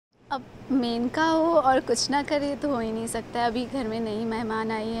अब मेनका हो और कुछ ना करे तो हो ही नहीं सकता। अभी घर में नई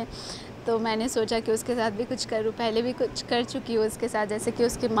मेहमान आई है तो मैंने सोचा कि उसके साथ भी कुछ करूँ। पहले भी कुछ कर चुकी हूँ उसके साथ, जैसे कि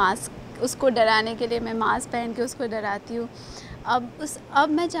उसके मास्क, उसको डराने के लिए मैं मास्क पहन के उसको डराती हूँ। अब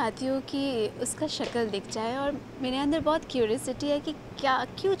मैं चाहती हूँ कि उसका शक्ल दिख जाए और मेरे अंदर बहुत क्यूरियोसिटी है कि क्या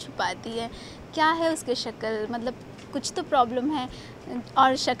क्यों छुपाती है, क्या है उसके शक्ल, मतलब कुछ तो प्रॉब्लम है।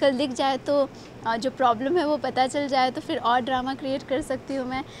 और शक्ल दिख जाए तो जो प्रॉब्लम है वो पता चल जाए तो फिर और ड्रामा क्रिएट कर सकती हूँ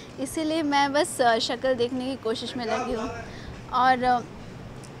मैं। इसीलिए मैं बस शक्ल देखने की कोशिश में लगी हूँ। और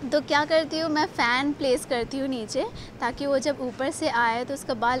तो क्या करती हूँ, मैं फ़ैन प्लेस करती हूँ नीचे, ताकि वो जब ऊपर से आए तो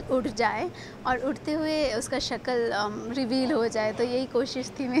उसका बाल उड़ जाए और उड़ते हुए उसका शक्ल रिवील हो जाए। तो यही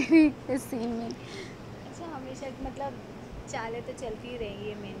कोशिश थी मेरी इस सीन में। अच्छा, हमेशा मतलब चालें तो चलती ही रहेंगी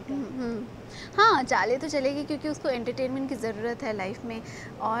ये मेन का। हाँ, चालें तो चलेगी क्योंकि उसको एंटरटेनमेंट की ज़रूरत है लाइफ में,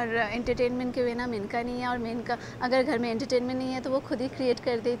 और एंटरटेनमेंट के बिना मेनका नहीं है, और मेनका अगर घर में एंटरटेनमेंट नहीं है तो वो खुद ही क्रिएट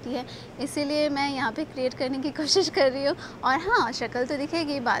कर देती है। इसीलिए मैं यहाँ पे क्रिएट करने की कोशिश कर रही हूँ। और हाँ, शक्ल तो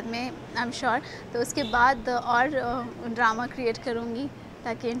दिखेगी बाद में, आई एम श्योर। तो उसके बाद और ड्रामा क्रिएट करूँगी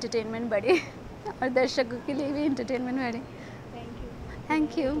ताकि एंटरटेनमेंट बढ़े और दर्शकों के लिए भी एंटरटेनमेंट बढ़े। Thank you.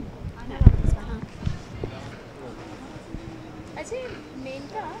 Thank you. आना वापस। हाँ। अच्छा,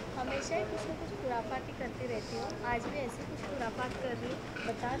 मेनका हमेशा ही कुछ ना कुछ खुराफाती करती रहती हो, आज भी ऐसे कुछ खुराफात कर रही हो,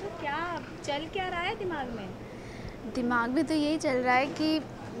 बता दो क्या चल क्या रहा है दिमाग में? दिमाग में तो यही चल रहा है कि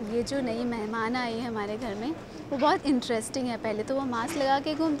ये जो नई मेहमान आई है हमारे घर में, वो बहुत इंटरेस्टिंग है। पहले तो वो मास्क लगा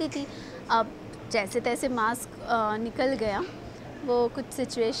के घूमती थी, अब जैसे तैसे मास्क निकल गया वो कुछ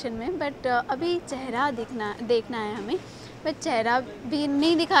सिचुएशन में, बट अभी चेहरा देखना है हमें। बट चेहरा भी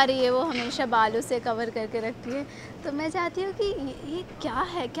नहीं दिखा रही है, वो हमेशा बालों से कवर करके रखती है। तो मैं चाहती हूँ कि ये क्या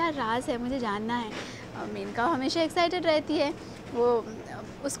है, क्या राज है, मुझे जानना है। मेनका हमेशा एक्साइटेड रहती है, वो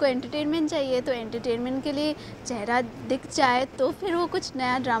उसको एंटरटेनमेंट चाहिए, तो एंटरटेनमेंट के लिए चेहरा दिख जाए तो फिर वो कुछ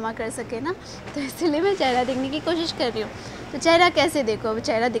नया ड्रामा कर सके ना। तो इसीलिए मैं चेहरा देखने की कोशिश कर रही हूँ। तो चेहरा कैसे देखो, अब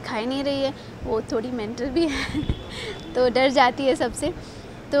चेहरा दिखाई नहीं रही है, वो थोड़ी मेंटल भी है तो डर जाती है सबसे।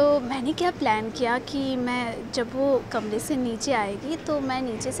 तो मैंने क्या प्लान किया कि मैं जब वो कमरे से नीचे आएगी तो मैं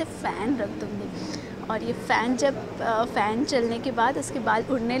नीचे से फ़ैन रख दूँगी, और ये फ़ैन जब फ़ैन चलने के बाद उसके बाल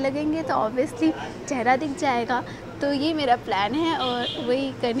उड़ने लगेंगे तो ऑब्वियसली चेहरा दिख जाएगा। तो ये मेरा प्लान है और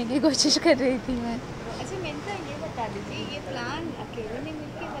वही करने की कोशिश कर रही थी मैं। अच्छा, मेनका ये बता दीजिए, ये प्लान अकेले ने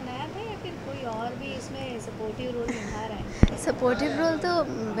मिलकर बनाया था या फिर कोई और भी इसमें सपोर्टिव रोल निभा रहा है? सपोर्टिव रोल तो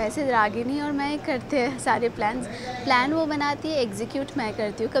वैसे रागिनी और मैं ही करते हैं सारे प्लान वो बनाती है, एग्जीक्यूट मैं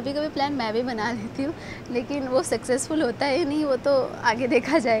करती हूँ। कभी कभी प्लान मैं भी बना लेती हूँ, लेकिन वो सक्सेसफुल होता है नहीं, वो तो आगे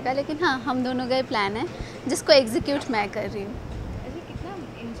देखा जाएगा। लेकिन हाँ, हम दोनों का ही प्लान है जिसको एग्जीक्यूट मैं कर रही हूँ। अच्छा, कितना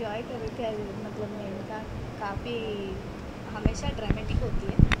इंजॉय कर रहे थे, मतलब मेनका काफ़ी हमेशा ड्रामेटिक होती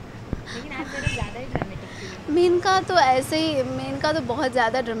है, लेकिन आज ज़रा ज़्यादा ही ड्रामेटिक थी। मेनका तो ऐसे ही, मेनका तो बहुत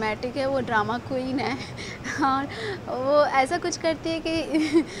ज़्यादा ड्रामेटिक है, वो ड्रामा क्वीन है और वो ऐसा कुछ करती है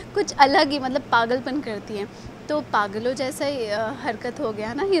कि कुछ अलग ही, मतलब पागलपन करती है। तो पागलों जैसा ही हरकत हो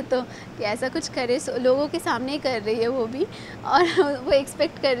गया ना ये तो, कि ऐसा कुछ करे लोगों के सामने ही कर रही है वो भी, और वो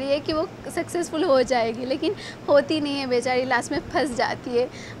एक्सपेक्ट कर रही है कि वो सक्सेसफुल हो जाएगी, लेकिन होती नहीं है बेचारी, लास्ट में फंस जाती है।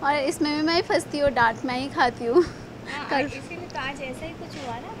 और इसमें भी मैं ही फंसती हूँ, डांट मैं ही खाती हूँ हाँ, कल। इसीलिए तो आज ऐसा ही कुछ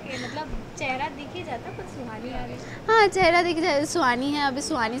हुआ ना कि मतलब चेहरा दिख ही जाता, पर सुहानी आ रही। हाँ, चेहरा दिख जाए। सुहानी है, अभी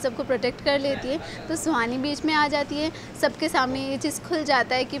सुहानी सबको प्रोटेक्ट कर लेती है, तो सुहानी बीच में आ जाती है, सबके सामने ये चीज़ खुल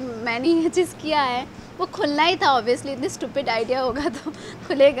जाता है कि मैंने ये चीज़ किया है। वो खुलना ही था ऑब्वियसली, इतनी स्टूपिड आइडिया होगा तो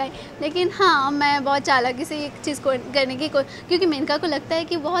खुलेगा ही। लेकिन हाँ, मैं बहुत चालाकी से ये चीज़ को करने की क्योंकि मेनका को लगता है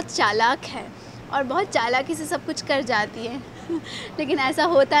कि बहुत चालाक है और बहुत चालाकी से सब कुछ कर जाती है लेकिन ऐसा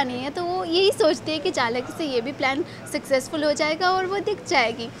होता नहीं है। तो वो यही सोचती है कि चालाकी से ये भी प्लान सक्सेसफुल हो जाएगा और वो दिख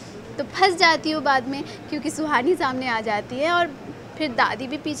जाएगी। तो फंस जाती हूँ बाद में, क्योंकि सुहानी सामने आ जाती है, और फिर दादी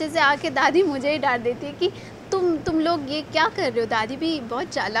भी पीछे से आके दादी मुझे ही डांट देती है कि तुम लोग ये क्या कर रहे हो। दादी भी बहुत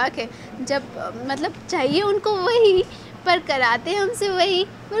चालाक है, जब मतलब चाहिए उनको वही, पर कराते हैं हमसे वही,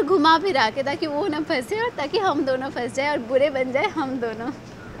 पर घुमा फिरा के, ताकि वो ना फंसे और ताकि हम दोनों फंस जाए और बुरे बन जाए हम दोनों।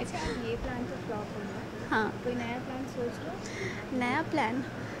 अच्छा, अब ये प्लान तो फ्लॉप हो गया, हाँ, कोई नया प्लान सोच लो। नया प्लान,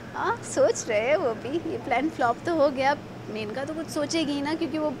 हाँ सोच रहे हैं वो भी। ये प्लान फ्लॉप तो हो गया, मेनका तो कुछ सोचेगी ही ना,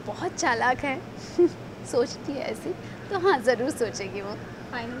 क्योंकि वो बहुत चालाक है सोचती है ऐसी, तो हाँ ज़रूर सोचेगी वो।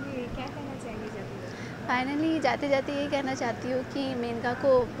 फाइनली क्या कहना चाहेंगे जब? फाइनली जाते जाते यही कहना चाहती हूँ कि मेनका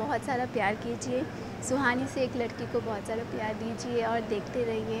को बहुत सारा प्यार कीजिए, सुहानी से एक लड़की को बहुत सारा प्यार दीजिए और देखते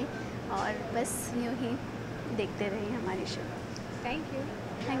रहिए, और बस यूँ ही देखते रहिए हमारी show. Thank you.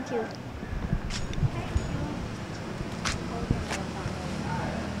 Thank you.